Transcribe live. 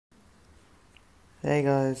Hey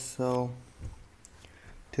guys, so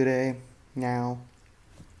today now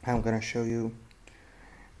I'm gonna show you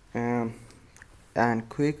um a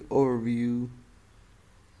quick overview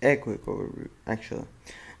actually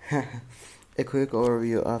a quick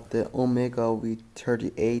overview of the Omega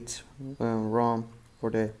v38 ROM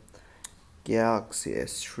for the Galaxy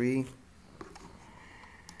S3.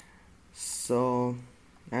 So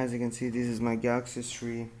as you can see, this is my Galaxy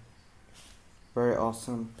S3, very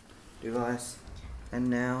awesome device, and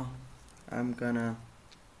now I'm gonna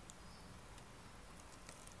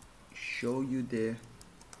show you the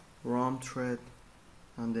ROM thread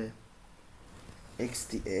on the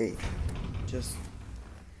XDA. Just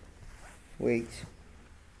wait.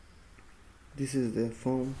 This is the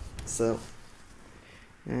phone itself,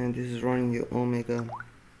 and this is running the Omega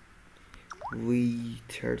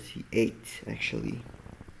v38 actually.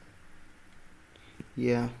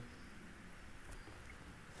 Yeah,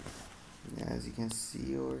 as you can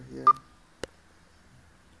see over here.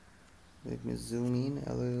 Let me zoom in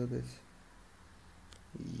a little bit.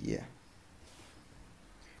 Yeah,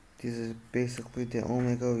 this is basically the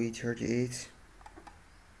Omega v38.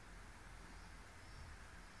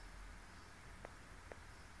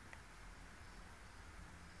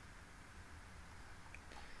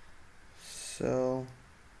 So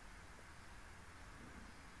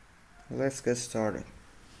let's get started.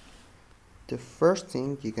 The first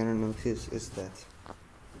thing you're gonna notice is that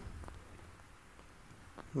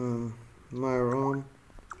my ROM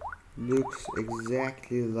looks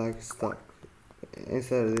exactly like stock,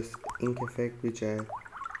 instead of this ink effect which I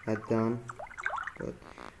had done, but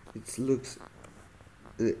it looks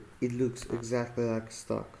exactly like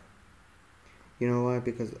stock. You know why?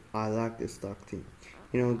 Because I like the stock thing.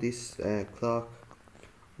 You know, this clock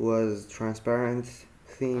was transparent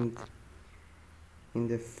themed in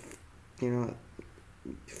the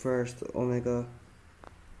first Omega.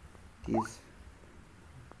 These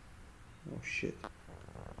oh shit,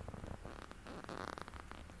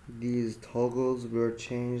 these toggles were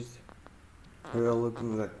changed. They were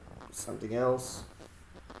looking like something else.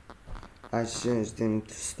 I changed them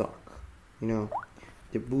to stock. You know,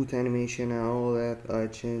 the boot animation and all that, I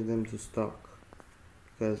changed them to stock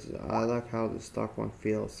because I like how the stock one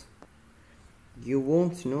feels. You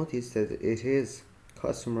won't notice that it is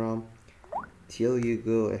custom ROM till you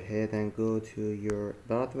go ahead and go to your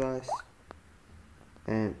device,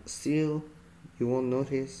 and still you won't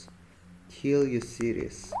notice till you see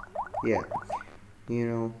this. Yeah, you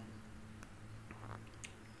know,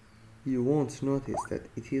 you won't notice that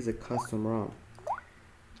it is a custom ROM.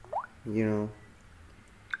 You know,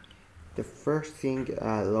 the first thing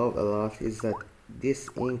I love a lot is that this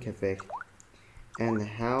ink effect and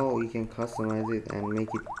how you can customize it and make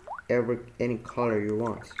it any color you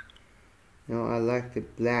want. You know, I like the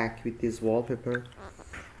black with this wallpaper.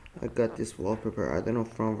 I got this wallpaper, I don't know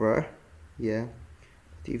from where. Yeah,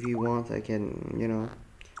 but if you want, I can, you know,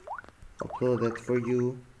 upload that for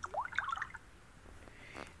you.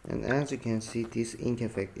 And as you can see, this ink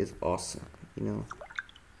effect is awesome. You know,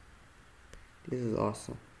 this is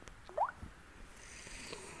awesome.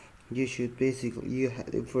 You should basically,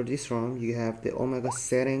 for this ROM you have the Omega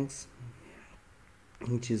settings,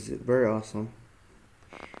 which is very awesome.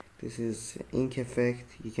 This is ink effect.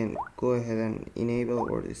 You can go ahead and enable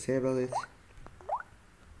or disable it.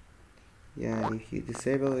 Yeah, if you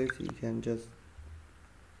disable it, you can just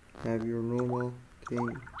have your normal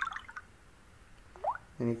thing,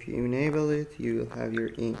 and if you enable it, you will have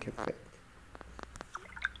your ink effect.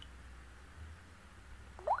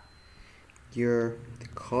 The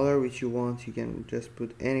color which you want, you can just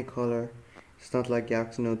put any color. It's not like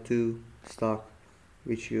Galaxy Note 2 stock,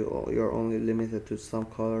 which you're only limited to some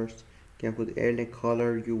colors. You can put any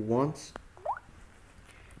color you want.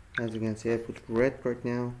 As you can see, I put red right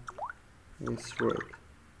now. It's red,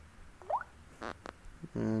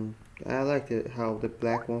 and I like how the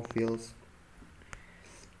black one feels.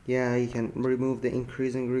 Yeah, you can remove the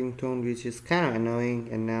increasing ringtone, which is kind of annoying,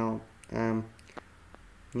 and now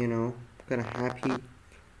you know, kind of happy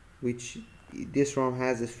which this ROM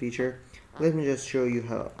has this feature. Let me just show you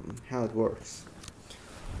how it works.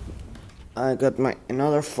 I got my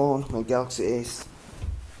another phone, my Galaxy Ace,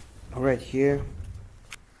 right here,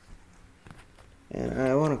 and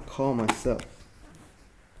I want to call myself.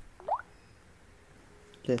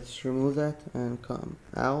 Let's remove that and come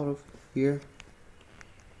out of here.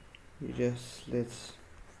 Let's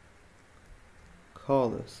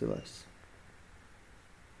call this device.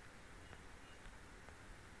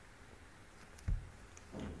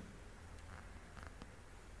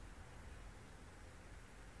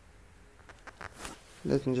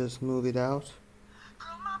 Let me just move it out.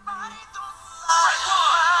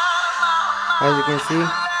 As you can see,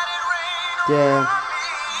 the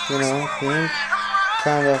thing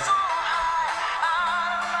kind of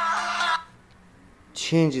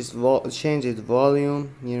changes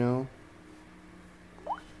volume.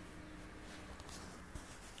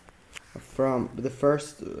 From the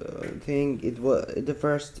first thing, it was the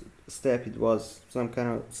first step. It was some kind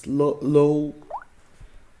of low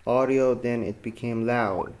audio, then it became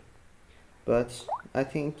loud. But I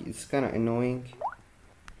think it's kind of annoying.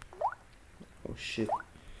 Oh shit.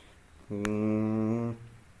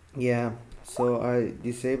 Yeah, so I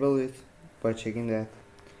disable it by checking that,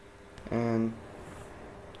 and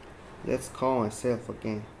let's call myself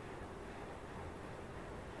again.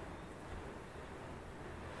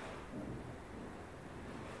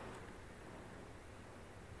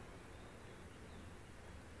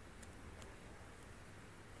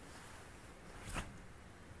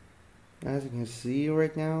 As you can see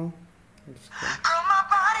right now, it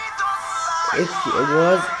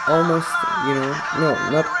was almost, no,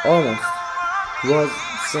 not almost, it was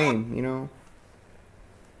same,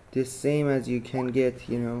 the same as you can get,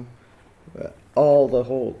 all the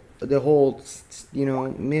whole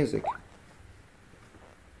music.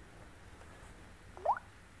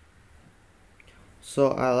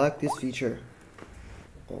 So I like this feature.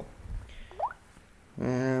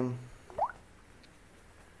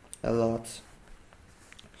 A lot,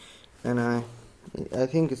 and I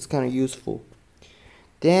think it's kind of useful.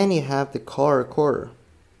 Then you have the call recorder.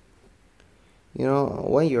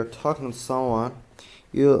 When you're talking to someone,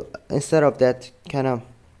 you, instead of that kind of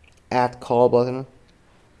add call button,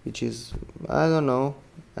 which is, I don't know,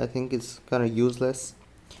 I think it's kind of useless,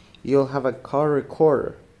 you'll have a call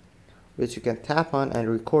recorder which you can tap on and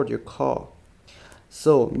record your call.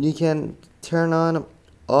 So you can turn on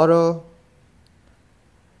auto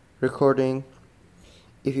recording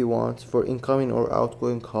if you want for incoming or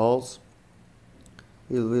outgoing calls.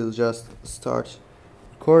 It will just start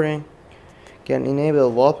recording. Can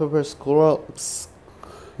enable wallpaper scrolling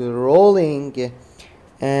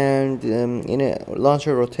and in a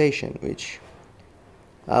launcher rotation, which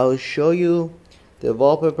I will show you the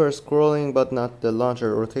wallpaper scrolling but not the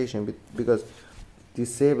launcher rotation, because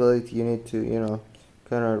disable it you need to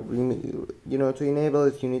to enable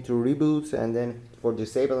it you need to reboot, and then for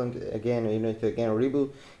disabling again you need to again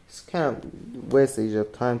reboot. It's kind of wastage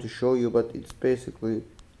of time to show you, but it's basically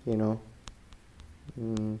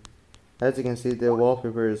as you can see, the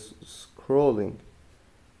wallpaper is scrolling,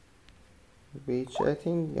 which I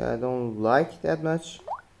think I don't like that much,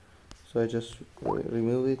 so I just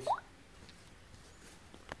remove it.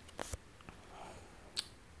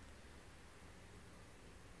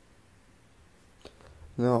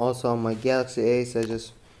 Now also on my Galaxy Ace I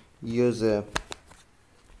just use a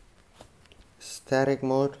static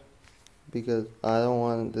mode because I don't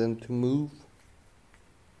want them to move.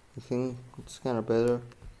 I think it's kind of better.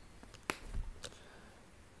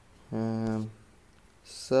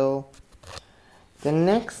 So the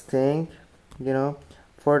next thing,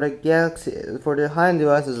 for the Galaxy, for the high-end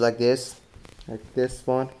devices like this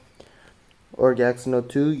one, or Galaxy Note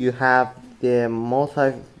 2, you have the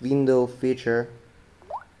multi-window feature.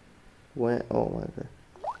 Oh my god.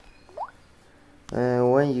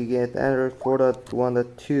 And when you get Android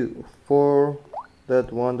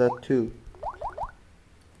 4.1.2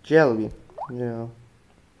 Jelly Bean,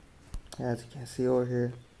 as you can see over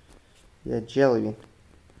here, Jelly Bean.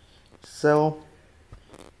 So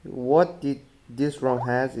what this ROM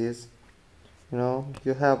has is,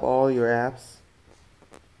 you have all your apps,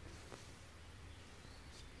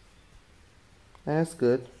 and it's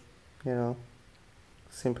good,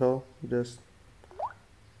 simple, just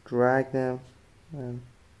drag them, and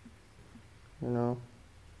no,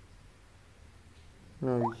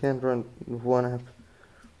 you can't run one app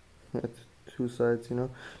at two sides, you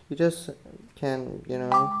just can,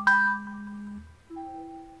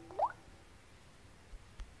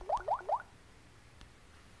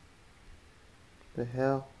 the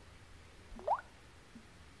hell.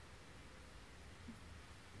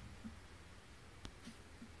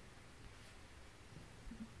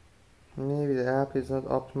 Maybe the app is not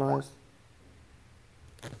optimized.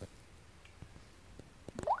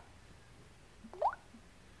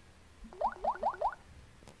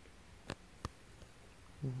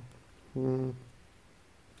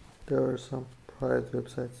 There are some private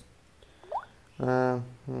websites.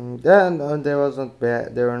 Then there was not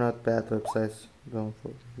bad. There were not bad websites. They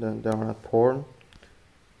were not porn.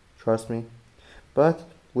 Trust me. But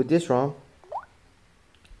with this ROM,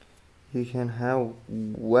 you can have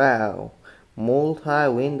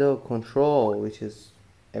multi-window control, which is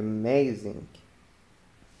amazing.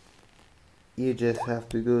 you just have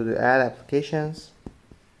to go to add applications,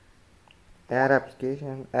 add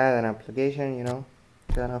an application, you know,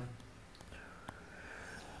 kind of.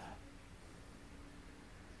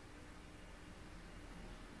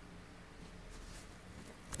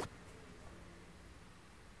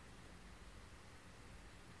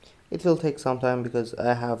 It will take some time because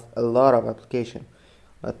I have a lot of application,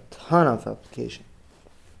 a ton of application.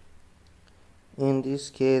 In this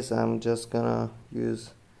case, I'm just gonna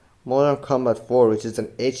use Modern Combat 4, which is an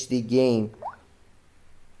HD game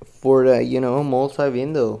for the, you know,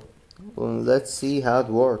 multi-window. Well, let's see how it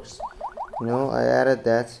works. You know, I added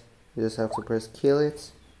that. You just have to press kill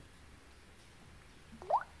it.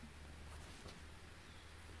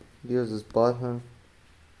 Use this button.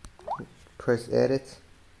 Press edit.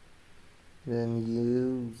 Then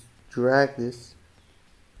you drag this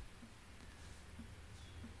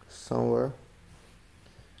somewhere.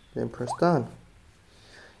 Then press done.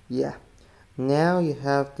 Yeah. Now you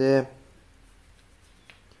have the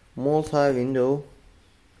multi-window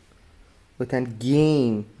with a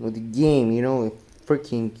game, you know, a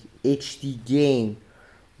freaking HD game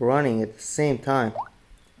running at the same time.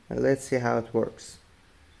 And let's see how it works.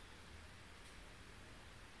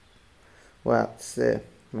 Well, it's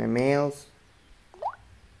my mails,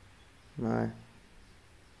 and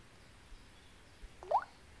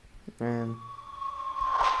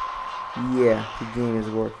yeah, the game is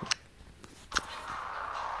working.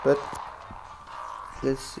 But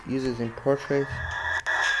let's use it in portrait.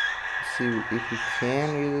 See if we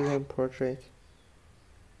can use it in portrait.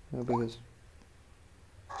 No, because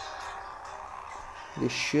you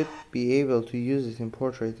should be able to use it in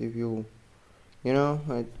portrait if you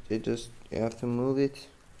know, you have to move it.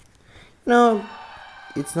 No,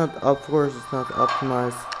 it's not, of course, it's not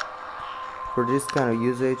optimized for this kind of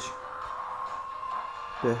usage.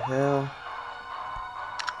 The hell?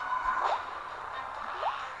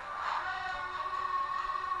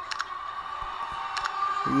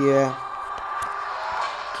 Yeah,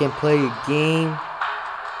 can play a game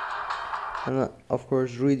and of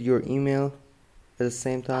course read your email at the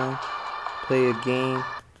same time. Play a game,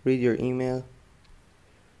 read your email,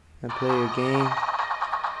 and play a game.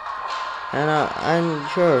 And I'm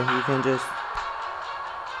sure you can just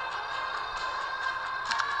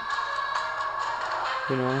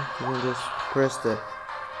you can just press the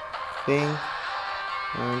thing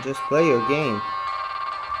and just play your game.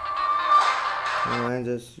 And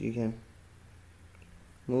you can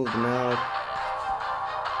move the mouse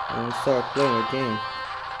and start playing your game.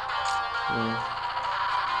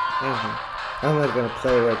 Anyhow, I'm not gonna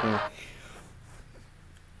play right now.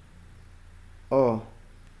 Oh,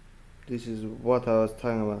 this is what I was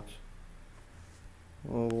talking about.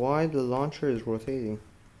 Why the launcher is rotating?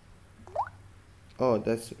 Oh,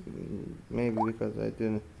 that's maybe because I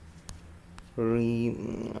didn't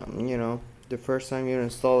the first time you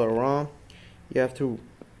install a ROM, you have to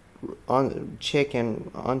check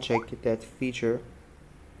and uncheck that feature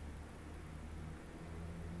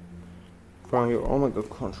from your Omega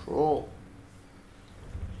control.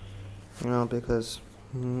 You know, because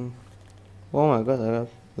oh my god, I have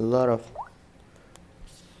a lot of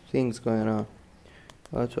things going on.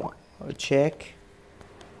 To check,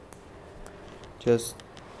 just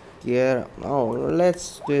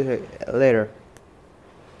let's do it later.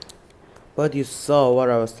 But you saw what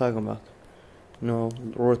I was talking about.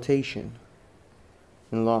 Rotation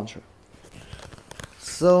in launcher.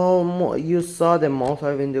 So you saw the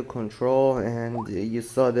multi-window control and you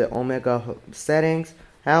saw the Omega settings.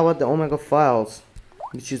 How about the Omega files,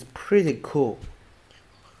 which is pretty cool.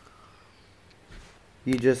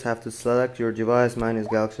 You just have to select your device. Mine is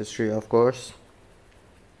Galaxy S3, of course.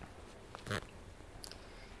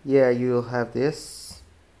 Yeah, you'll have this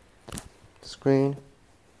screen.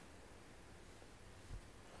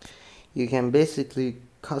 You can basically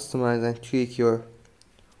customize and tweak your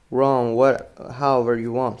ROM however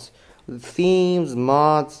you want, with themes,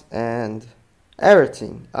 mods, and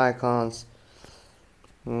everything, icons.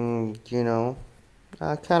 I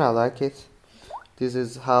kind of like it. This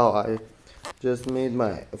is how I just made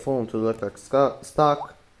my phone to look like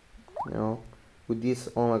stock, with these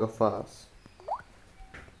Omega files.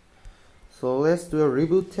 So let's do a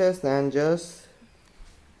reboot test and just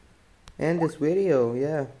end this video.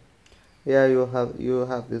 Yeah, you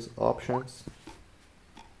have these options.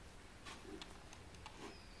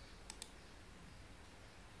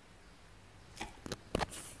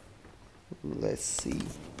 Let's see.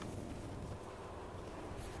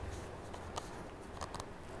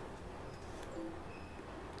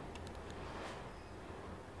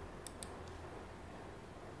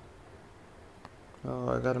 Oh,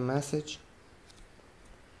 I got a message.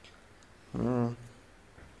 Mm.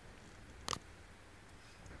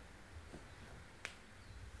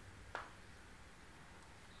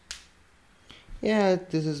 Yeah,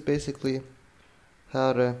 this is basically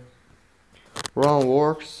how the ROM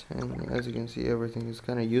works, and as you can see, everything is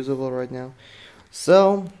kind of usable right now.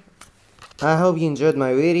 So I hope you enjoyed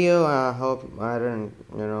my video. I hope I didn't,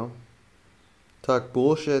 talk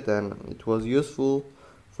bullshit, and it was useful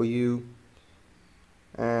for you.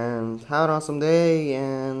 And have an awesome day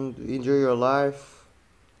and enjoy your life.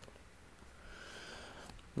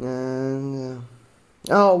 And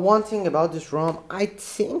oh, one thing about this ROM, I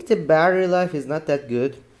think the battery life is not that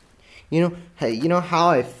good. You know how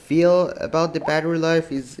I feel about the battery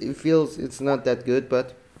life is it's not that good,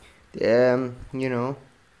 but let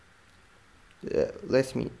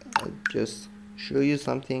me just show you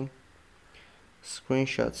something.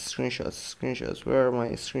 Screenshots. Where are my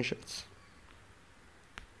screenshots?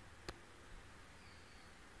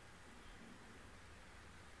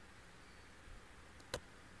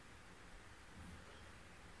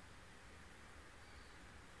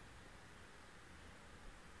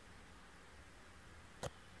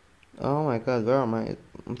 Oh my god, where are my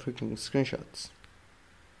freaking screenshots?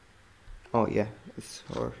 Oh yeah, it's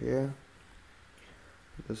over here.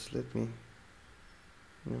 Just let me,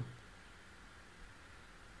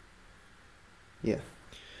 yeah.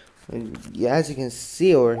 And yeah, as you can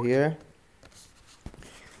see over here,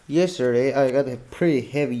 yesterday I got a pretty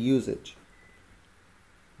heavy usage.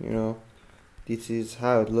 This is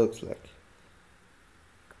how it looks like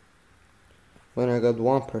when I got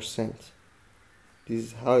 1%. This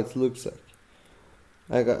is how it looks like.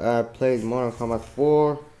 I played Mortal Kombat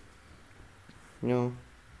 4.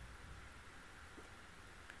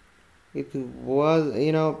 It was,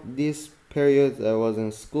 this period I was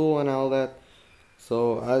in school and all that,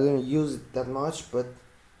 so I didn't use it that much. But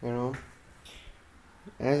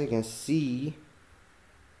as you can see,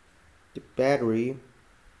 the battery,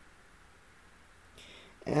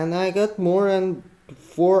 and I got more than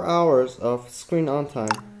 4 hours of screen on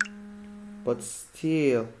time, but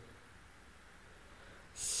still,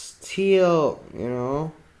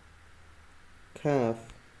 kind of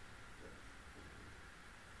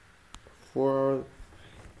for,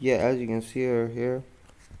 yeah, as you can see over here.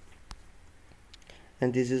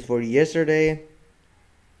 And this is for yesterday.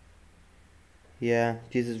 Yeah,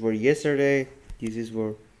 this is for yesterday. This is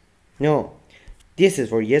for, no, this is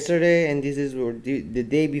for yesterday, and this is for the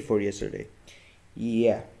day before yesterday.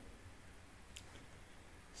 Yeah.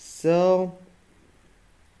 So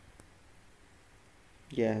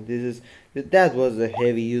yeah, that was a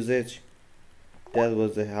heavy usage. That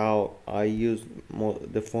was how I use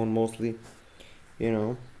the phone mostly.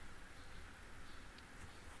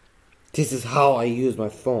 This is how I use my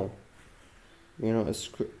phone.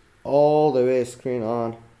 All the way screen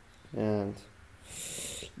on, and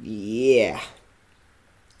yeah,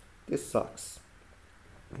 this sucks.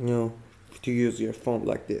 To use your phone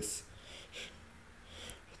like this.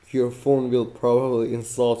 Your phone will probably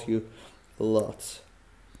insult you a lot.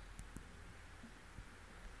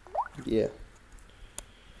 Yeah.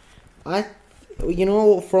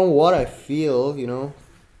 From what I feel,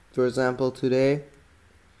 for example, today,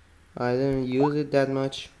 I didn't use it that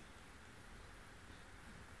much.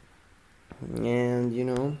 And,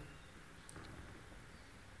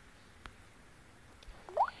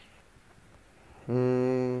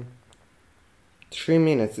 3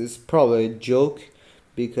 minutes is probably a joke,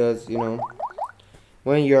 because,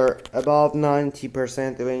 when you're above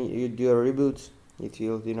 90%, when you do a reboot, it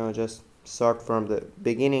will, just start from the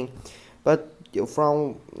beginning. But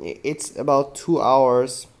it's about 2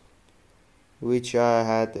 hours, which I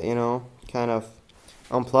had, kind of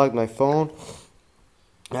unplugged my phone.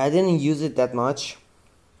 I didn't use it that much.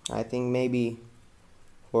 I think maybe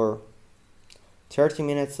for 30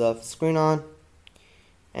 minutes of screen on,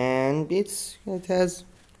 and it has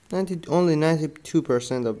only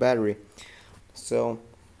 92% of battery. So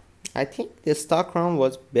I think the stock ROM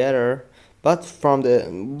was better, but from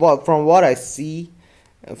what I see,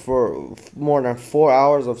 for more than 4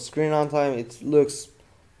 hours of screen on time, it looks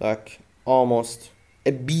like almost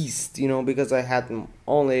a beast, because I had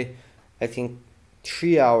only, I think,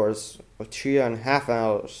 3 hours or 3.5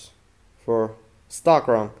 hours for stock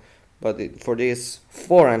ROM, but for this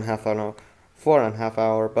 4.5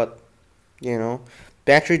 hour. But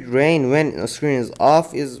battery drain when a screen is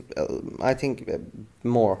off is, I think,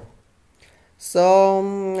 more.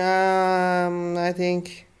 So I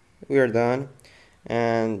think we're done,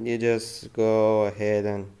 and you just go ahead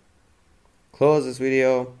and close this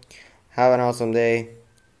video. Have an awesome day,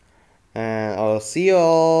 and I'll see you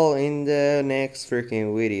all in the next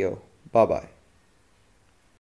freaking video. Bye bye.